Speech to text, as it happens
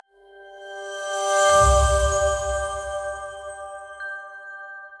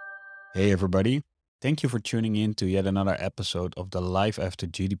Hey, everybody. Thank you for tuning in to yet another episode of the Life After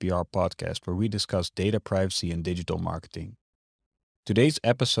GDPR podcast, where we discuss data privacy and digital marketing. Today's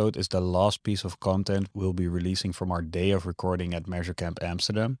episode is the last piece of content we'll be releasing from our day of recording at MeasureCamp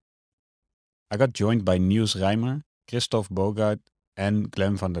Amsterdam. I got joined by Niels Reijmer, Christophe Bogaert, and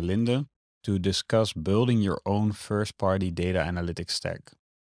Glenn Vanderlinden to discuss building your own first-party data analytics stack.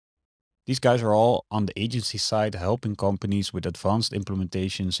 These guys are all on the agency side helping companies with advanced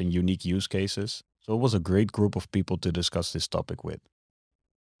implementations and unique use cases, so it was a great group of people to discuss this topic with.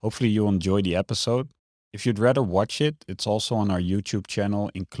 Hopefully you enjoy the episode. If you'd rather watch it, it's also on our YouTube channel,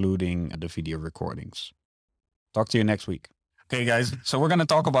 including the video recordings. Talk to you next week. Okay, guys. So we're going to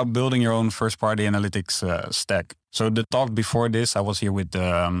talk about building your own first-party analytics stack. So the talk before this, I was here with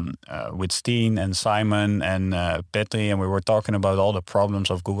Steen and Simon and Petri, and we were talking about all the problems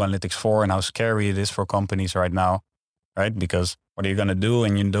of Google Analytics 4 and how scary it is for companies right now, right? Because what are you going to do?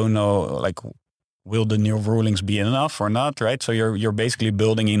 And you don't know, like, will the new rulings be enough or not, right? So you're basically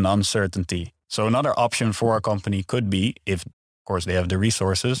building in uncertainty. So another option for a company could be, if of course they have the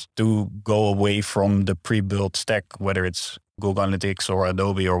resources, to go away from the pre-built stack, whether it's Google Analytics or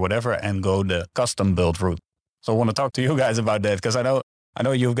Adobe or whatever, and go the custom build route. So I want to talk to you guys about that, because I know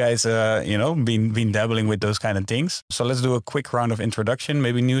you guys, been dabbling with those kind of things. So let's do a quick round of introduction.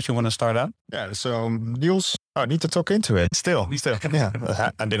 Maybe Niels, you want to start out? Yeah, so Niels, I need to talk into it. Still. Yeah,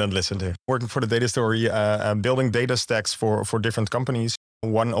 I didn't listen to it. Working for the Data Story, building data stacks for different companies.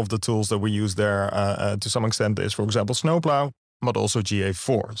 One of the tools that we use there to some extent is, for example, Snowplow, but also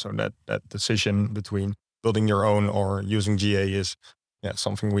GA4. So that decision between building your own or using GA is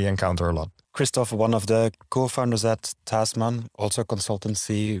something we encounter a lot. Christophe, one of the co-founders at Tasman, also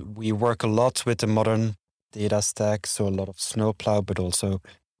consultancy. We work a lot with the modern data stack, so a lot of Snowplow, but also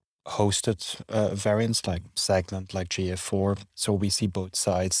hosted variants like Segment, like GA4. So we see both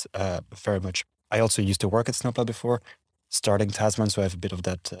sides very much. I also used to work at Snowplow before starting Tasman, so I have a bit of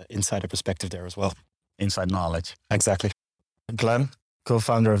that insider perspective there as well. Inside knowledge. Exactly. Glenn,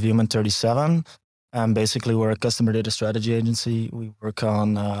 co-founder of Human37. And basically, we're a customer data strategy agency. We work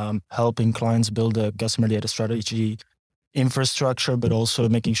on helping clients build a customer data strategy infrastructure, but also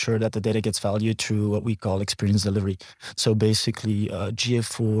making sure that the data gets valued through what we call experience delivery. So basically,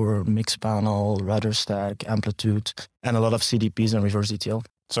 GA4, Mixpanel, RudderStack, Amplitude, and a lot of CDPs and reverse ETL.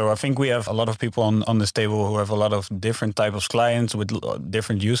 So I think we have a lot of people on this table who have a lot of different types of clients with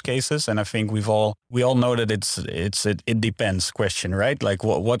different use cases, and I think we all know that it depends question, right? Like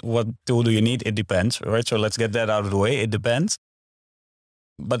what tool do you need? It depends, right? So let's get that out of the way. It depends.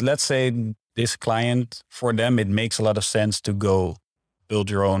 But let's say this client, for them, it makes a lot of sense to go build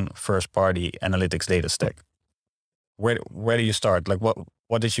your own first-party analytics data stack. Where do you start? Like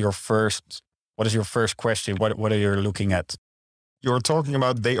what is your first question? What are you looking at? You're talking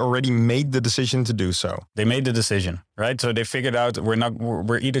about they already made the decision to do so. They made the decision, right? So they figured out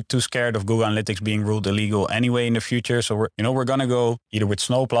we're either too scared of Google Analytics being ruled illegal anyway in the future. So we're going to go either with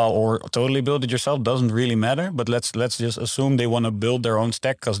Snowplow or totally build it yourself. Doesn't really matter. But let's just assume they want to build their own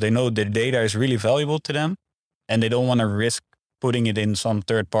stack because they know their data is really valuable to them. And they don't want to risk putting it in some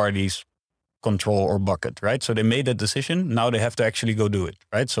third party's control or bucket, right? So they made that decision. Now they have to actually go do it,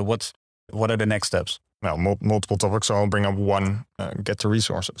 right? So what are the next steps? Well, multiple topics. So I'll bring up one, get the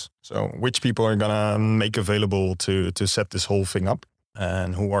resources. So which people are going to make available to set this whole thing up?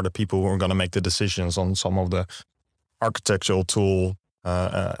 And who are the people who are going to make the decisions on some of the architectural tool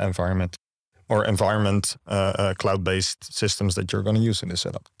environment cloud-based systems that you're going to use in this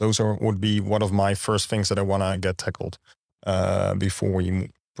setup? Those would be one of my first things that I want to get tackled before we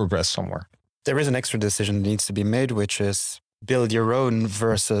progress somewhere. There is an extra decision that needs to be made, which is build your own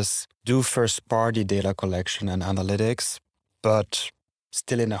versus do first-party data collection and analytics, but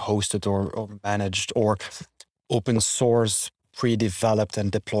still in a hosted or managed or open source, pre-developed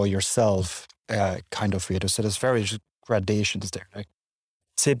and deploy yourself kind of reader. So there's various gradations there. Like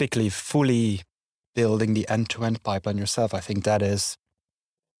typically fully building the end-to-end pipeline yourself, I think that is,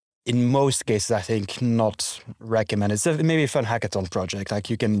 in most cases, I think not recommended. It's maybe a fun hackathon project. Like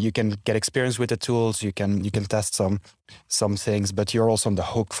you can get experience with the tools, you can test some things, but you're also on the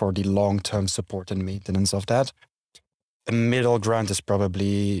hook for the long-term support and maintenance of that. The middle ground is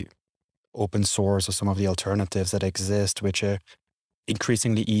probably open source or some of the alternatives that exist, which are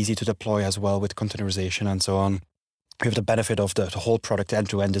increasingly easy to deploy as well with containerization and so on. You have the benefit of the whole product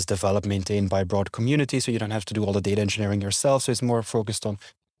end-to-end is developed, maintained by a broad community, so you don't have to do all the data engineering yourself. So it's more focused on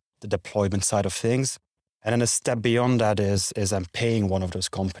the deployment side of things. And then a step beyond that is I'm paying one of those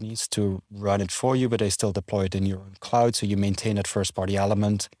companies to run it for you, but they still deploy it in your own cloud. So you maintain that first party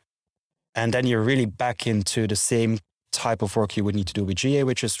element. And then you're really back into the same type of work you would need to do with GA,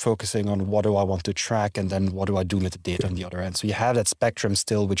 which is focusing on what do I want to track and then what do I do with the data on the other end. So you have that spectrum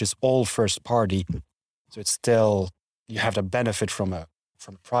still, which is all first party. So it's still, you have the benefit from a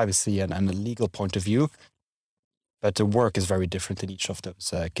privacy and a legal point of view, but the work is very different in each of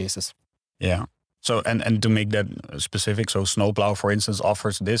those cases. Yeah. So, and to make that specific, so Snowplow, for instance,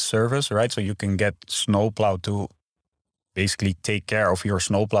 offers this service, right? So you can get Snowplow to basically take care of your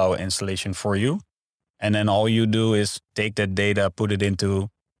Snowplow installation for you. And then all you do is take that data, put it into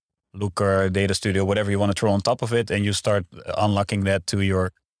Looker, Data Studio, whatever you want to throw on top of it, and you start unlocking that to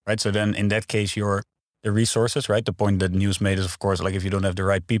your, right? So then in that case, the resources, right? The point that Niels made is, of course, like if you don't have the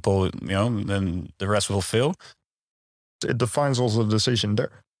right people, then the rest will fail. It defines also the decision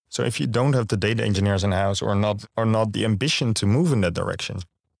there. So if you don't have the data engineers in-house or not the ambition to move in that direction,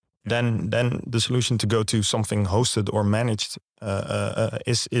 then the solution to go to something hosted or managed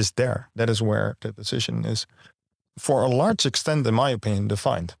is there. That is where the decision is, for a large extent, in my opinion,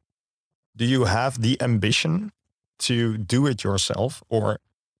 defined. Do you have the ambition to do it yourself, or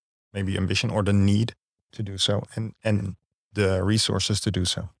maybe ambition or the need to do so, and the resources to do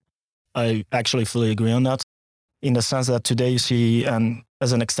so? I actually fully agree on that, in the sense that today you see, and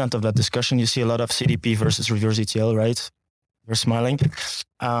as an extent of that discussion, you see a lot of CDP versus reverse ETL, right? You're smiling.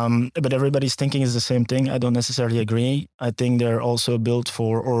 But everybody's thinking is the same thing. I don't necessarily agree. I think they're also built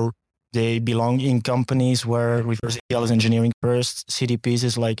for, or they belong in companies where reverse ETL is engineering first. CDPs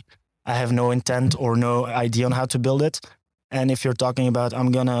is like, I have no intent or no idea on how to build it. And if you're talking about,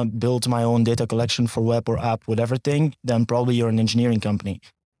 I'm going to build my own data collection for web or app with everything, then probably you're an engineering company.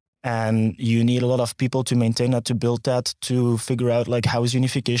 And you need a lot of people to maintain that, to build that, to figure out like, how is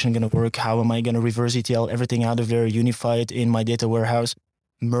unification going to work? How am I going to reverse ETL everything out of there, unify it in my data warehouse,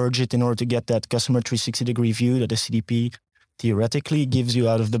 merge it in order to get that customer 360-degree view that a CDP theoretically gives you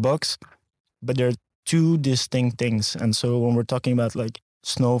out of the box. But there are two distinct things. And so when we're talking about like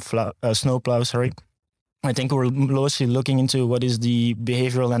Snowplow, I think we're mostly looking into what is the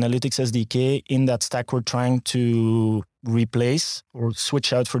behavioral analytics SDK in that stack we're trying to replace or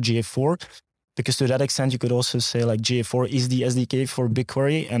switch out for GA4. Because to that extent, you could also say like GA4 is the SDK for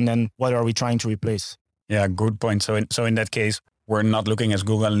BigQuery, and then what are we trying to replace? Yeah, good point. So in that case, we're not looking at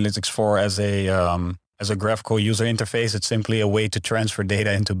Google Analytics 4 as a graphical user interface. It's simply a way to transfer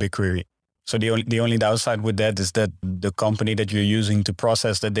data into BigQuery. So the only downside with that is that the company that you're using to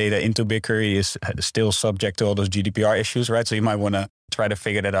process the data into BigQuery is still subject to all those GDPR issues, right? So you might want to try to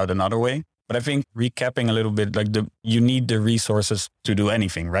figure that out another way. But I think recapping a little bit, like you need the resources to do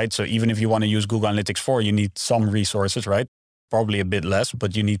anything, right? So even if you want to use Google Analytics 4, you need some resources, right? Probably a bit less,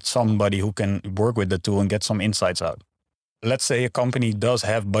 but you need somebody who can work with the tool and get some insights out. Let's say a company does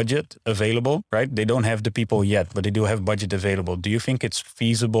have budget available, right? They don't have the people yet, but they do have budget available. Do you think it's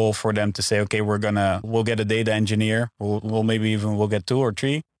feasible for them to say, okay, we'll get a data engineer, we'll get 2 or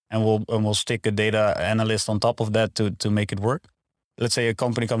 3, and we'll stick a data analyst on top of that to make it work? Let's say a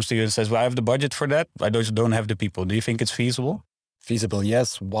company comes to you and says, well, I have the budget for that, I just don't have the people. Do you think it's feasible? Feasible,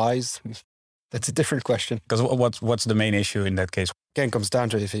 yes. Wise, that's a different question. Because what's the main issue in that case? Again, it comes down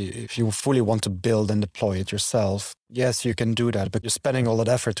to if you fully want to build and deploy it yourself, yes, you can do that, but you're spending all that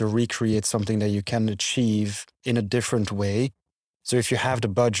effort to recreate something that you can achieve in a different way. So if you have the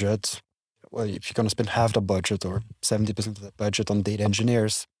budget, well, if you're going to spend half the budget or 70% of the budget on data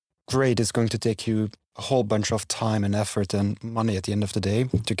engineers, great, it's going to take you a whole bunch of time and effort and money at the end of the day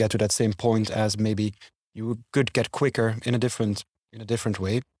to get to that same point as maybe you could get quicker in a different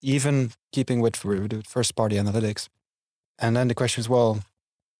way, even keeping with first-party analytics. And then the question is, well,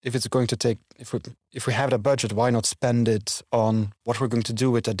 if it's going to take, if we have that budget, why not spend it on what we're going to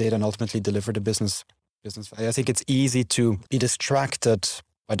do with that data and ultimately deliver the business value? I think it's easy to be distracted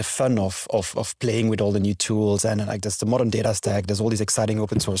by the fun of playing with all the new tools and like there's the modern data stack. There's all these exciting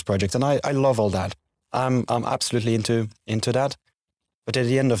open source projects, and I love all that. I'm absolutely into that. But at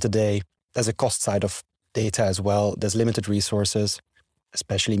the end of the day, there's a cost side of data as well. There's limited resources,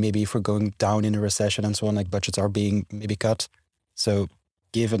 especially maybe if we're going down in a recession and so on, like budgets are being maybe cut. So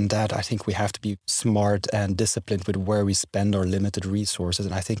given that, I think we have to be smart and disciplined with where we spend our limited resources.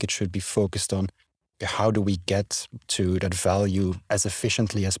 And I think it should be focused on how do we get to that value as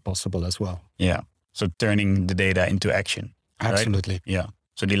efficiently as possible as well. Yeah. So turning the data into action. Absolutely. Right? Yeah.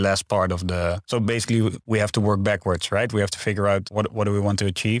 So the last part of so basically we have to work backwards, right? We have to figure out what do we want to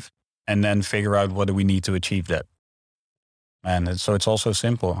achieve and then figure out what do we need to achieve that. And so it's also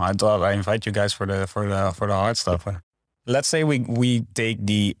simple. I thought I invite you guys for the hard stuff. Let's say we take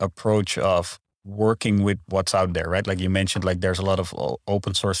the approach of working with what's out there, right? Like you mentioned, like there's a lot of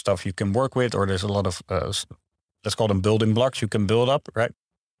open source stuff you can work with, or there's a lot of, let's call them building blocks you can build up, right?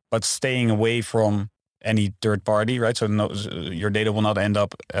 But staying away from any third party, right? So no, your data will not end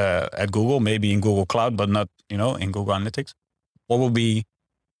up at Google, maybe in Google Cloud, but not, in Google Analytics. What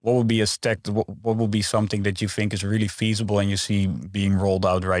will be a stack? What will be something that you think is really feasible and you see being rolled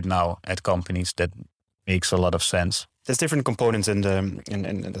out right now at companies that makes a lot of sense? There's different components in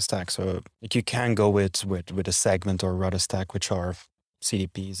the stack. So you can go with a segment or rather stack, which are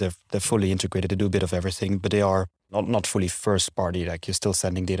CDPs. They're fully integrated. They do a bit of everything, but they are not fully first party. Like you're still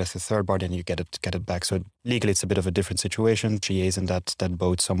sending data to third party and you get it back. So legally, it's a bit of a different situation. GA's in that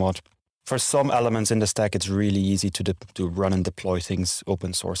boat somewhat. For some elements in the stack, it's really easy to run and deploy things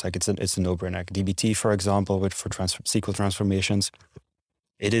open source. Like it's a no-brainer. Like DBT, for example, for SQL transformations,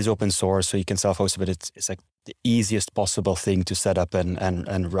 it is open source, so you can self-host it, but it's like the easiest possible thing to set up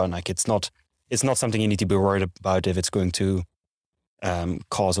and run. Like it's not something you need to be worried about if it's going to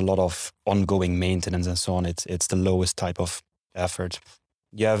cause a lot of ongoing maintenance and so on. It's the lowest type of effort.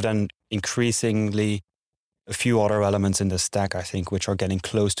 You have then increasingly a few other elements in the stack, I think, which are getting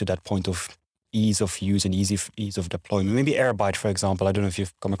close to that point of ease of use and ease of deployment. Maybe Airbyte, for example. I don't know if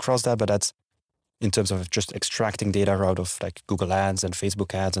you've come across that, but that's in terms of just extracting data out of like Google Ads and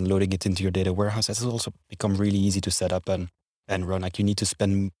Facebook ads and loading it into your data warehouse. That has also become really easy to set up and run. Like you need to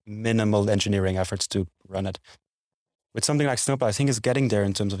spend minimal engineering efforts to run it. With something like Snowplow, I think it's getting there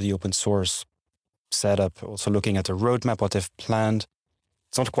in terms of the open source setup. Also looking at the roadmap, what they've planned.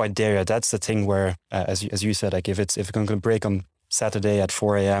 It's not quite there yet. That's the thing where, as you said, like if it's going to break on Saturday at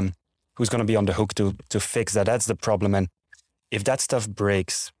 4 a.m., who's going to be on the hook to fix that? That's the problem. And if that stuff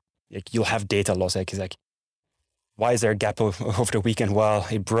breaks, like you'll have data loss. Like it's like, why is there a gap over the weekend? Well,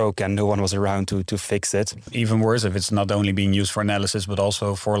 it broke and no one was around to fix it. Even worse if it's not only being used for analysis, but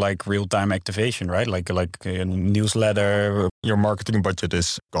also for like real-time activation, right? Like a newsletter. Your marketing budget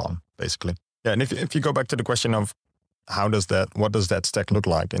is gone, basically. Yeah, and if you go back to the question of what does that stack look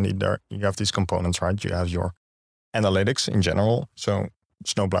like? And there you have these components, right? You have your analytics in general. So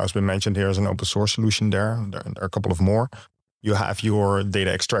Snowplow has been mentioned here as an open source solution there. There are a couple of more. You have your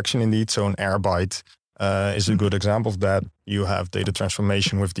data extraction indeed. So an Airbyte is a good example of that. You have data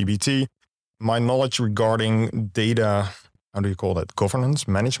transformation with DBT. My knowledge regarding data, how do you call that? Governance,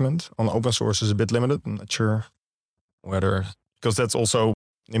 management on open source is a bit limited. I'm not sure whether, because that's also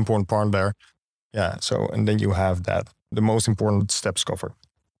an important part there. Yeah. So, and then you have the most important steps covered.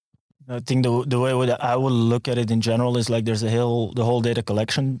 I think the way I would look at it in general is like there's the whole data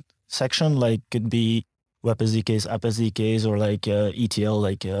collection section, like could be web SDKs, app SDKs, or like ETL,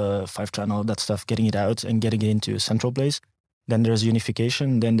 like 5-channel, that stuff, getting it out and getting it into a central place. Then there's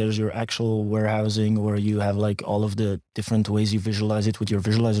unification. Then there's your actual warehousing where you have like all of the different ways you visualize it with your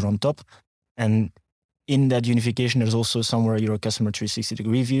visualizer on top. And in that unification, there's also somewhere your customer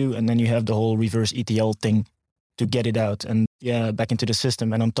 360-degree view. And then you have the whole reverse ETL thing to get it out and back into the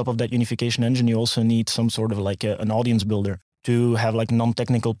system. And on top of that unification engine, you also need some sort of like an audience builder to have like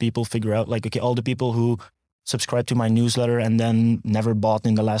non-technical people figure out like, okay, all the people who subscribe to my newsletter and then never bought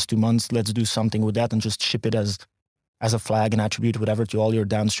in the last 2 months, let's do something with that and just ship it as a flag, an attribute, whatever, to all your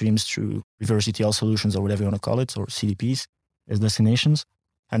downstreams through reverse ETL solutions or whatever you want to call it, or CDPs as destinations.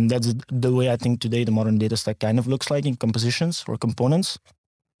 And that's the way I think today the modern data stack kind of looks like in compositions or components.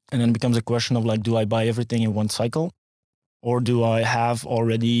 And then it becomes a question of like, do I buy everything in one cycle? Or do I have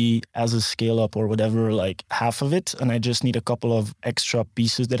already as a scale up or whatever, like half of it, and I just need a couple of extra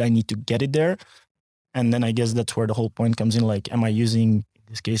pieces that I need to get it there? And then I guess that's where the whole point comes in. Like, am I using, in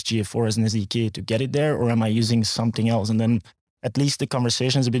this case, GA4 as an SDK to get it there, or am I using something else? And then at least the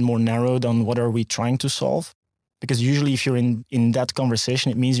conversation is a bit more narrowed on what are we trying to solve? Because usually if you're in that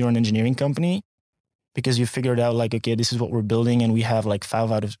conversation, it means you're an engineering company because you figured out like, okay, this is what we're building and we have like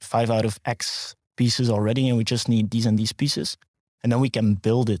 5 out of X pieces already, and we just need these and these pieces, and then we can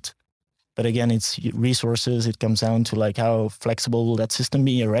build it. But again, it's resources. It comes down to like how flexible will that system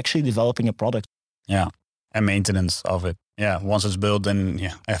be? You're actually developing a product. Yeah, and maintenance of it. Yeah, once it's built, then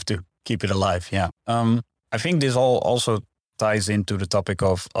I have to keep it alive. Yeah, I think this all also ties into the topic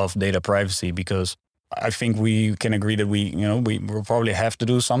of data privacy, because I think we can agree that we will probably have to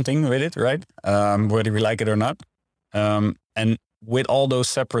do something with it, right? Whether we like it or not. And with all those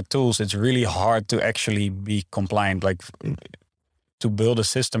separate tools, it's really hard to actually be compliant. Like to build a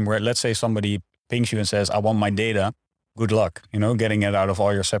system where, let's say somebody pings you and says, I want my data, good luck, getting it out of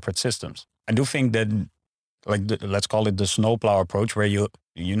all your separate systems. I do think that, like, let's call it the snowplow approach, where you're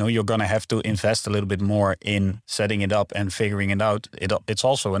going to have to invest a little bit more in setting it up and figuring it out. It's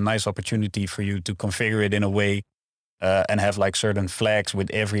also a nice opportunity for you to configure it in a way and have like certain flags with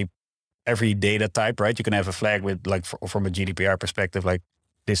every data type, right? You can have a flag with like from a GDPR perspective, like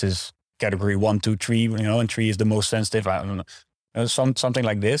this is category 1, 2, 3, and 3 is the most sensitive. I don't know. something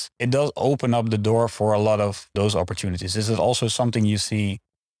like this, it does open up the door for a lot of those opportunities. Is it also something you see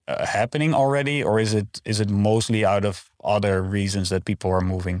happening already, or is it mostly out of other reasons that people are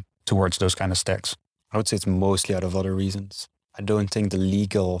moving towards those kind of stacks? I would say it's mostly out of other reasons. I don't think the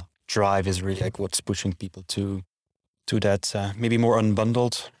legal drive is really like what's pushing people to that maybe more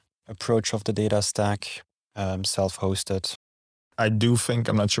unbundled approach of the data stack, self-hosted. I do think,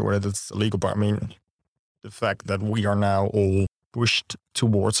 I'm not sure whether that's the legal part. I mean, the fact that we are now all pushed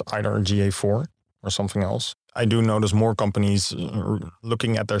towards either GA4 or something else. I do notice more companies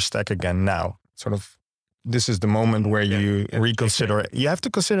looking at their stack again now. Sort of, this is the moment where you reconsider. You have to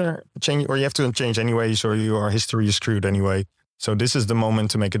consider change, or you have to change anyway, so your history is screwed anyway. So this is the moment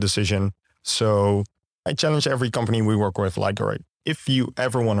to make a decision. So I challenge every company we work with, like, all right, if you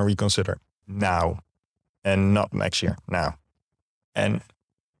ever want to reconsider, now, and not next year, now. And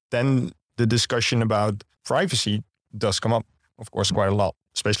then the discussion about privacy does come up, of course, quite a lot,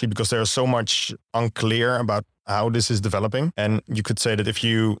 especially because there's so much unclear about how this is developing. And you could say that if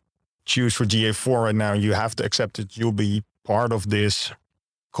you choose for GA4 right now, you have to accept that you'll be part of this,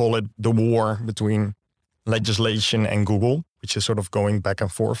 call it the war between legislation and Google, which is sort of going back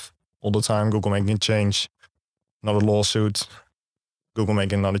and forth all the time. Google making a change, another lawsuit, Google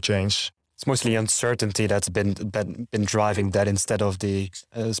making another change. It's mostly uncertainty that's been driving that instead of the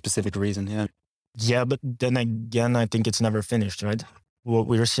specific reason. Yeah. Yeah, but then again, I think it's never finished, right? What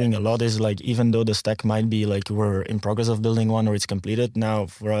we're seeing a lot is like, even though the stack might be like we're in progress of building one or it's completed, now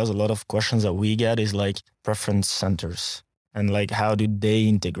for us, a lot of questions that we get is like preference centers. And like, how do they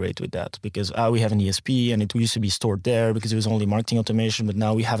integrate with that? Because we have an ESP and it used to be stored there because it was only marketing automation, but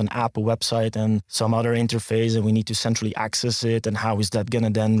now we have an app, a website, and some other interface, and we need to centrally access it. And how is that going to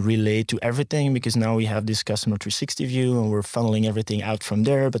then relate to everything? Because now we have this customer 360 view and we're funneling everything out from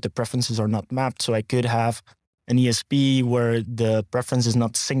there, but the preferences are not mapped. So I could have an ESP where the preference is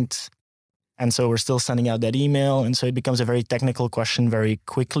not synced. And so we're still sending out that email. And so it becomes a very technical question very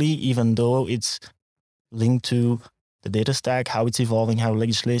quickly, even though it's linked to the data stack, how it's evolving, how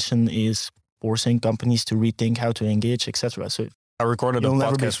legislation is forcing companies to rethink how to engage, etc. So I recorded a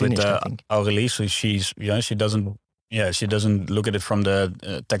podcast with Aurélie, so she doesn't look at it from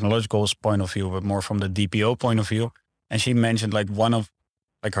the technological point of view, but more from the DPO point of view. And she mentioned like one of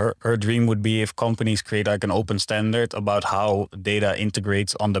like her dream would be if companies create like an open standard about how data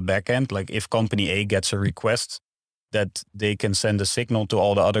integrates on the back end. Like if company A gets a request, that they can send a signal to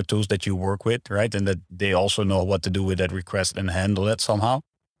all the other tools that you work with, right? And that they also know what to do with that request and handle it somehow.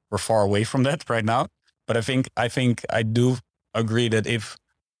 We're far away from that right now. But I think I do agree that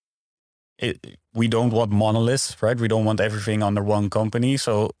we don't want monoliths, right? We don't want everything under one company.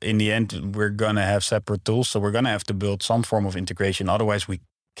 So in the end, we're going to have separate tools. So we're going to have to build some form of integration. Otherwise, we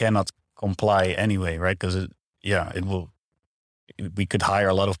cannot comply anyway, right? Because we could hire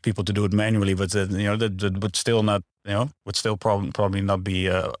a lot of people to do it manually, but that would still not, probably not be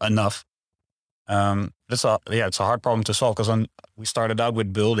enough. It's a hard problem to solve, because we started out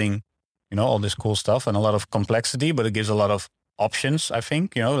with building, all this cool stuff and a lot of complexity, but it gives a lot of options. I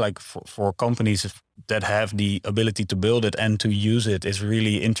think, like for companies that have the ability to build it and to use it, it's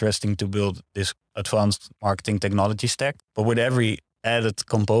really interesting to build this advanced marketing technology stack. But with every added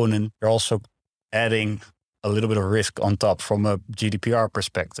component, you're also adding a little bit of risk on top from a GDPR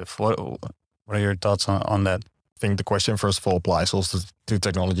perspective. What are your thoughts on that? I think the question, first of all, applies also to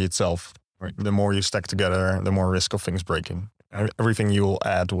technology itself. Right? The more you stack together, the more risk of things breaking. Everything you will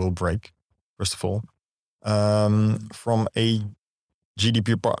add will break, first of all. From a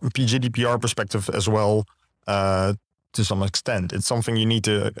GDPR perspective as well, to some extent, it's something you need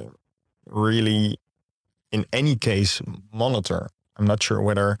to really, in any case, monitor. I'm not sure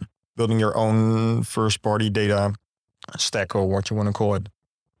whether building your own first-party data stack, or what you want to call it,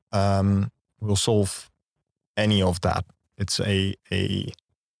 will solve any of that. It's a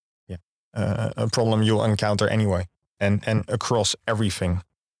problem you'll encounter anyway, and across everything.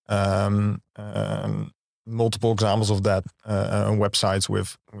 Multiple examples of that, websites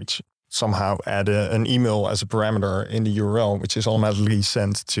which somehow add an email as a parameter in the URL, which is automatically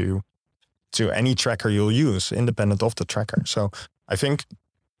sent to any tracker you'll use, independent of the tracker. So I think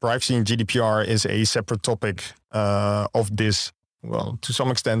privacy and GDPR is a separate topic of this, well, to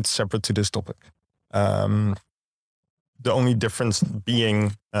some extent separate to this topic. The only difference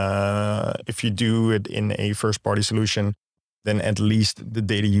being, if you do it in a first-party solution, then at least the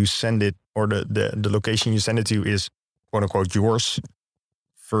data you send it, or the location you send it to, is quote unquote yours,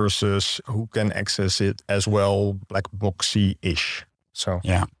 versus who can access it as well, black boxy-ish. So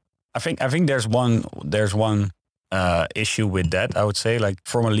yeah, I think there's one issue with that. I would say, like,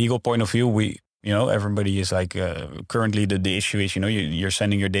 from a legal point of view, everybody is like, currently the issue is, you're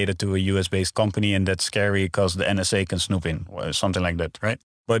sending your data to a US-based company, and that's scary because the NSA can snoop in, or something like that, right?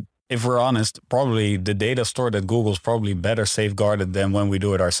 But if we're honest, probably the data stored at Google is probably better safeguarded than when we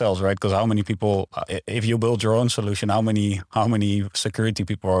do it ourselves, right? Because how many people, if you build your own solution, how many security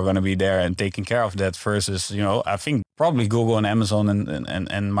people are going to be there and taking care of that versus, I think probably Google and Amazon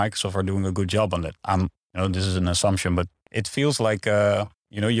and Microsoft are doing a good job on that. This is an assumption, but it feels like,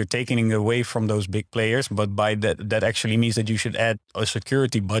 you're taking away from those big players, but by that actually means that you should add a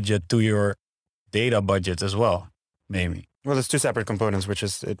security budget to your data budget as well, maybe. Well, it's two separate components, which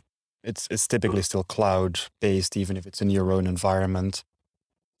is it's typically still cloud-based, even if it's in your own environment.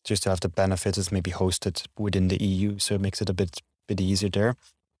 Just to have the benefits, it's maybe hosted within the EU, so it makes it a bit easier there.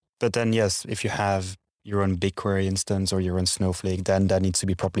 But then, yes, if you have your own BigQuery instance or your own Snowflake, then that needs to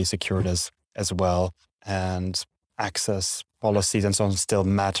be properly secured as well. And access policies and so on still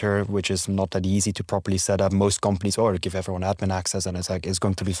matter, which is not that easy to properly set up. Most companies, give everyone admin access and it's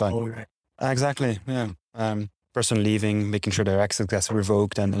going to be fine. Oh, right. Exactly, yeah. Person leaving, making sure their access gets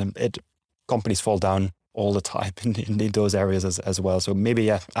revoked, and companies fall down all the time in those areas as well. So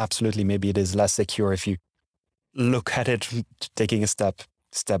maybe, absolutely, maybe it is less secure if you look at it taking a step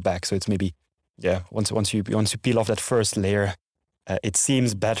back. So it's maybe, once you peel off that first layer, it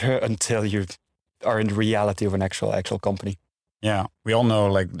seems better until you are in the reality of an actual company. Yeah, we all know,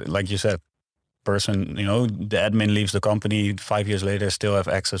 like you said, person, the admin leaves the company 5 years later, still have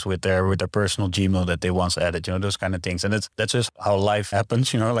access with their personal Gmail that they once added, those kind of things. And that's just how life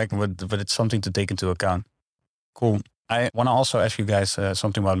happens, but it's something to take into account. Cool. I want to also ask you guys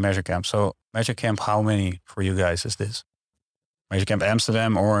something about MeasureCamp. So MeasureCamp, how many for you guys is this? MeasureCamp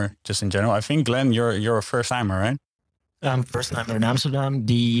Amsterdam or just in general? I think, Glenn, you're a first timer, right? First timer in Amsterdam.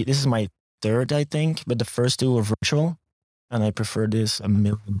 This is my third, I think, but the first two were virtual, and I prefer this a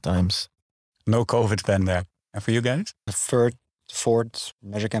million times. No COVID then there. And for you guys? The fourth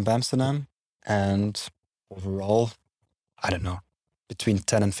MeasureCamp Amsterdam, and overall, I don't know, between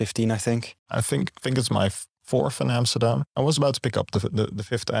 10 and 15, I think. I think it's my fourth in Amsterdam. I was about to pick up the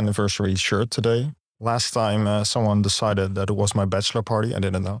fifth anniversary shirt today. Last time someone decided that it was my bachelor party. I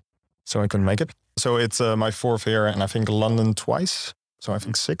didn't know, so I couldn't make it. So it's my fourth here, and I think London twice. So I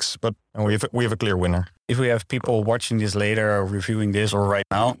think 6, but we have a clear winner. If we have people watching this later or reviewing this or right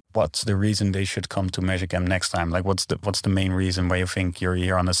now, what's the reason they should come to MeasureCamp next time? Like, what's the main reason why you think you're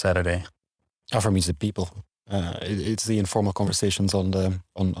here on a Saturday? For me, it's the people. It's the informal conversations on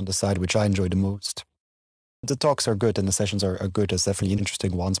the side which I enjoy the most. The talks are good and the sessions are good. There's definitely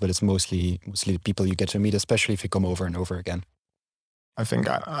interesting ones, but it's mostly the people you get to meet, especially if you come over and over again. I think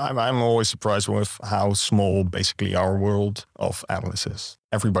I'm always surprised with how small basically our world of analysts is.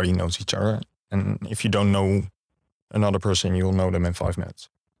 Everybody knows each other. And if you don't know another person, you'll know them in 5 minutes.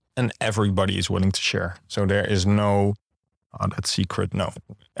 And everybody is willing to share. So there is no, that's secret. No,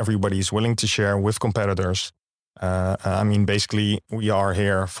 everybody is willing to share with competitors. Basically, we are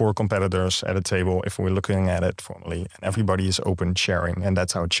here 4 competitors at a table if we're looking at it formally. And everybody is open sharing, and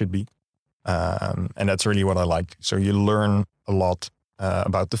that's how it should be. And that's really what I like. So you learn a lot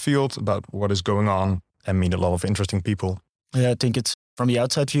about the field, about what is going on, and meet a lot of interesting people. Yeah, I think it's, from the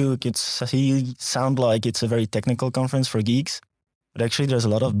outside view, it can sound like it's a very technical conference for geeks. But actually, there's a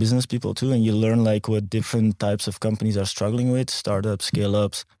lot of business people too, and you learn like what different types of companies are struggling with, startups,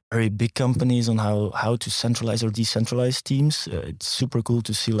 scale-ups, very big companies on how to centralize or decentralize teams. It's super cool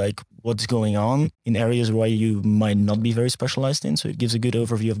to see like what's going on in areas where you might not be very specialized in. So it gives a good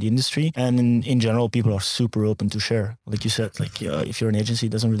overview of the industry. And in general, people are super open to share. Like you said, like if you're an agency,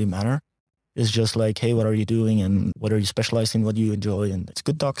 it doesn't really matter. It's just like, hey, what are you doing and what are you specialized in, what do you enjoy? And it's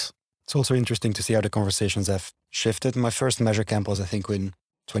good talks. It's also interesting to see how the conversations have shifted. My first MeasureCamp was, I think, in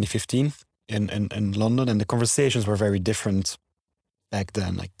 2015 in London, and the conversations were very different back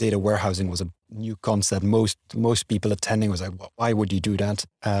then. Like data warehousing was a new concept. Most people attending was like, why would you do that?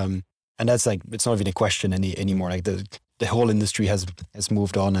 And that's like, it's not even a question anymore. Like the whole industry has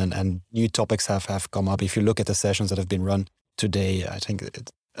moved on and new topics have come up. If you look at the sessions that have been run today, I think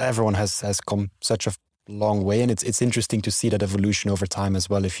everyone has come such a long way, and it's interesting to see that evolution over time as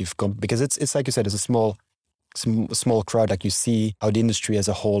well. If you've come, because it's like you said, it's a small crowd. Like you see how the industry as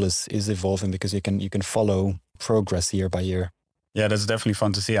a whole is evolving, because you can follow progress year by year. Yeah, that's definitely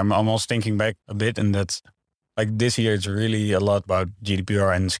fun to see. I'm almost thinking back a bit, and that's like this year it's really a lot about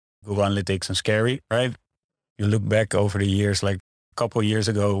GDPR and Google Analytics and scary, right? You look back over the years, like a couple of years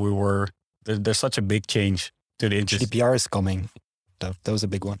ago, there's such a big change to the industry. GDPR is coming. That was a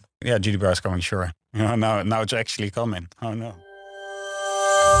big one. Yeah, GDPR is coming, sure. Now it's actually coming. Oh no.